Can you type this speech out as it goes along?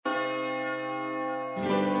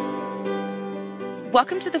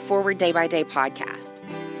Welcome to the Forward Day by Day podcast,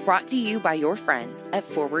 brought to you by your friends at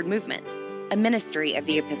Forward Movement, a ministry of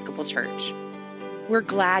the Episcopal Church. We're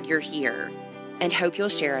glad you're here and hope you'll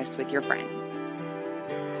share us with your friends.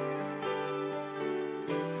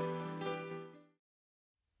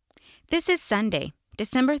 This is Sunday,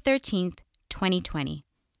 December 13th, 2020.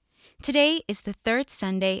 Today is the third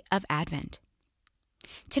Sunday of Advent.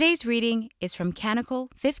 Today's reading is from Canticle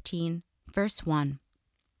 15, verse 1.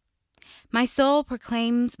 My soul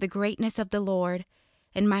proclaims the greatness of the Lord,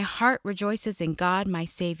 and my heart rejoices in God my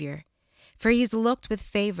Savior, for he has looked with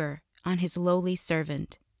favor on his lowly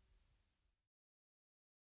servant.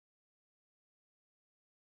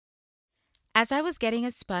 As I was getting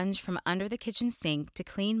a sponge from under the kitchen sink to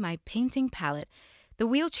clean my painting palette, the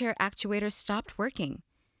wheelchair actuator stopped working.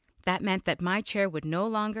 That meant that my chair would no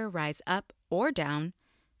longer rise up or down.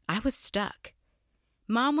 I was stuck.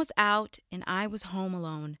 Mom was out and I was home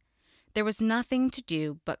alone. There was nothing to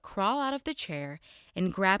do but crawl out of the chair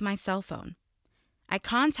and grab my cell phone. I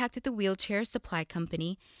contacted the wheelchair supply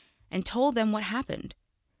company and told them what happened.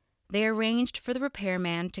 They arranged for the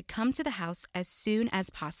repairman to come to the house as soon as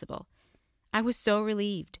possible. I was so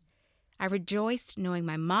relieved. I rejoiced knowing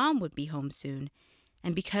my mom would be home soon,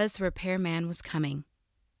 and because the repairman was coming.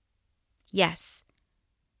 Yes,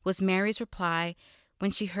 was Mary's reply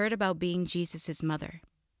when she heard about being Jesus' mother.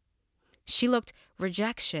 She looked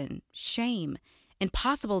rejection, shame, and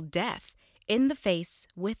possible death in the face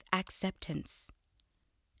with acceptance.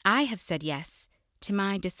 I have said yes to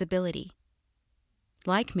my disability.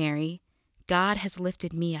 Like Mary, God has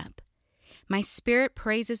lifted me up. My spirit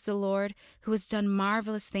praises the Lord who has done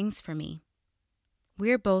marvelous things for me.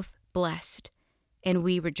 We're both blessed, and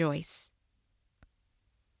we rejoice.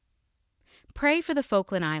 Pray for the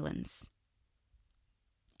Falkland Islands.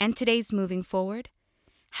 And today's moving forward.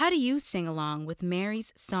 How do you sing along with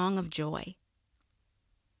Mary's Song of Joy?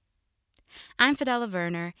 I'm Fidela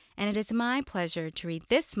Werner, and it is my pleasure to read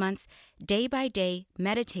this month's day-by-day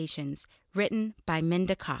meditations written by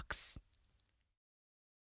Minda Cox.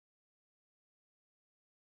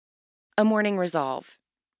 A morning resolve.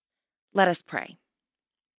 Let us pray.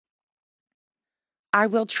 I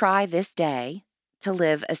will try this day to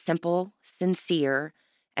live a simple, sincere,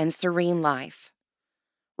 and serene life,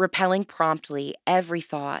 repelling promptly every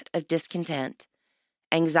thought of discontent,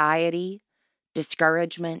 anxiety,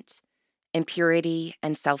 discouragement, impurity,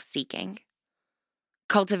 and self-seeking,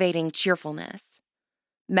 cultivating cheerfulness,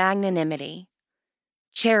 magnanimity,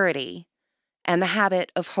 charity, and the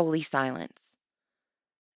habit of holy silence,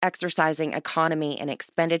 exercising economy in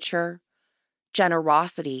expenditure,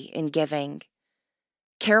 generosity in giving,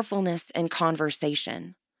 carefulness in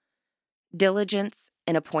conversation, diligence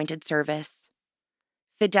in appointed service,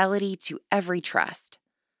 fidelity to every trust,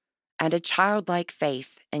 and a childlike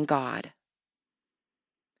faith in God.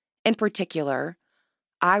 In particular,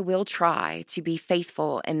 I will try to be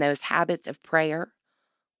faithful in those habits of prayer,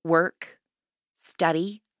 work,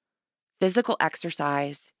 study, physical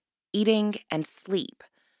exercise, eating, and sleep,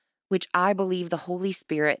 which I believe the Holy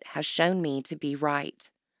Spirit has shown me to be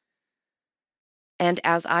right. And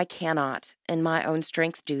as I cannot in my own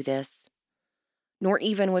strength do this, nor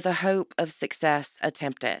even with a hope of success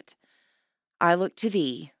attempt it, I look to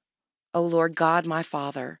Thee, O Lord God my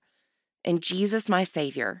Father, and Jesus my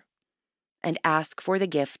Savior, and ask for the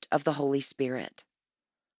gift of the Holy Spirit.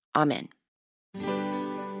 Amen.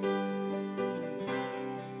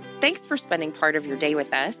 Thanks for spending part of your day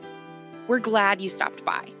with us. We're glad you stopped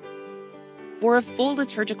by. For a full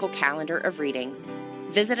liturgical calendar of readings,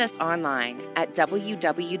 visit us online at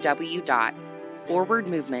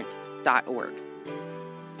www.forwardmovement.org.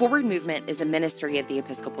 Forward Movement is a ministry of the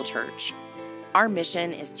Episcopal Church. Our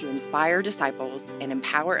mission is to inspire disciples and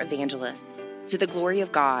empower evangelists to the glory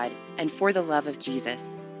of God and for the love of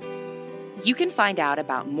Jesus. You can find out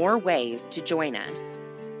about more ways to join us,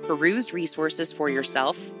 peruse resources for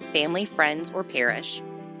yourself, family, friends, or parish,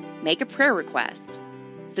 make a prayer request,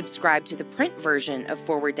 subscribe to the print version of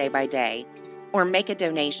Forward Day by Day, or make a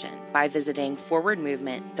donation by visiting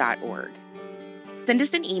forwardmovement.org. Send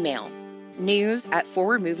us an email,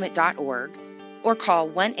 news@forwardmovement.org, or call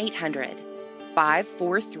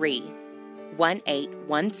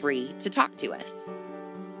 1-800-543-1813 to talk to us.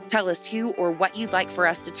 Tell us who or what you'd like for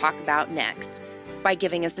us to talk about next by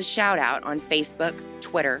giving us a shout out on Facebook,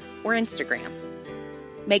 Twitter, or Instagram.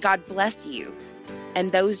 May God bless you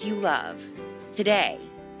and those you love today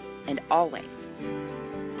and always.